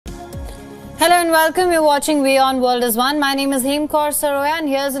Hello and welcome. You're watching WION World as One. My name is Hemkaur Saroya and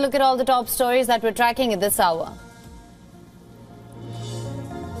here's a look at all the top stories that we're tracking at this hour.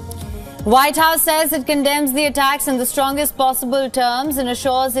 White House says it condemns the attacks in the strongest possible terms and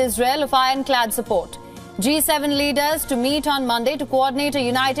assures Israel of ironclad support. G7 leaders to meet on Monday to coordinate a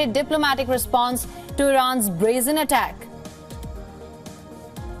united diplomatic response to Iran's brazen attack.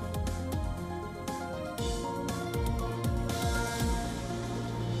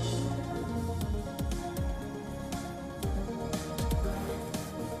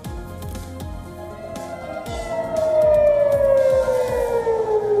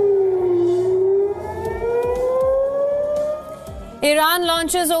 Iran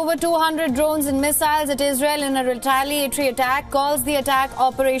launches over 200 drones and missiles at Israel in a retaliatory attack, calls the attack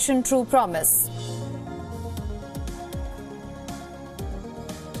Operation True Promise.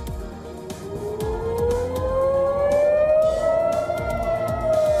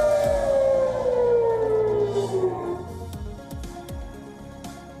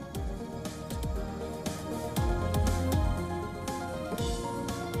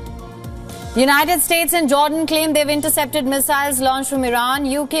 United States and Jordan claim they've intercepted missiles launched from Iran.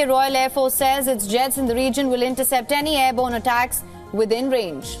 UK Royal Air Force says its jets in the region will intercept any airborne attacks within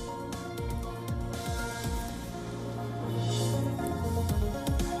range.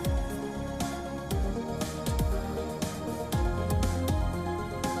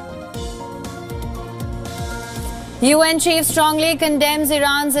 UN chief strongly condemns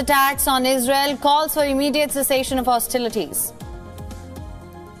Iran's attacks on Israel, calls for immediate cessation of hostilities.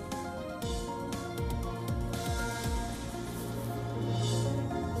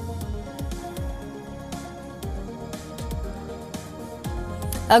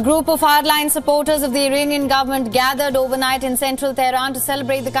 A group of hardline supporters of the Iranian government gathered overnight in central Tehran to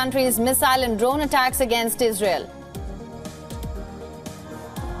celebrate the country's missile and drone attacks against Israel.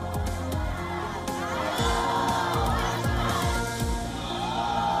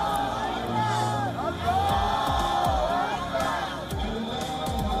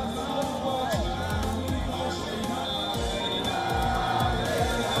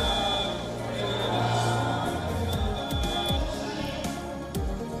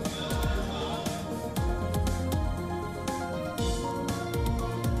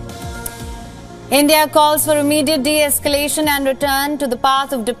 India calls for immediate de-escalation and return to the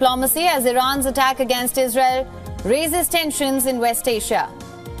path of diplomacy as Iran's attack against Israel raises tensions in West Asia.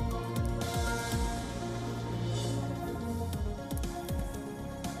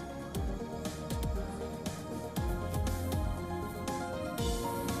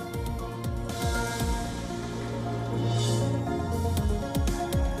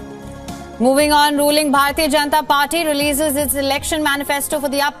 Moving on, ruling Bharatiya Janata Party releases its election manifesto for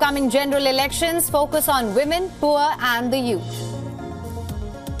the upcoming general elections, focus on women, poor and the youth.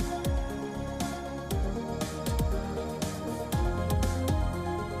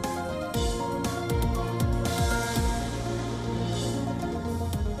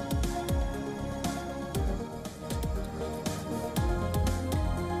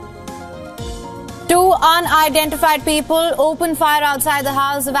 Two unidentified people opened fire outside the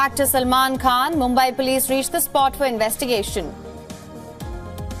house of actor Salman Khan. Mumbai police reached the spot for investigation.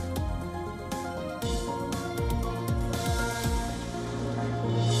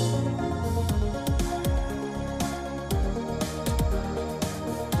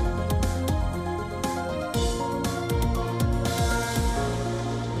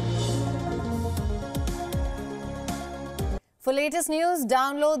 For latest news,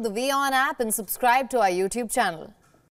 download the WION app and subscribe to our YouTube channel.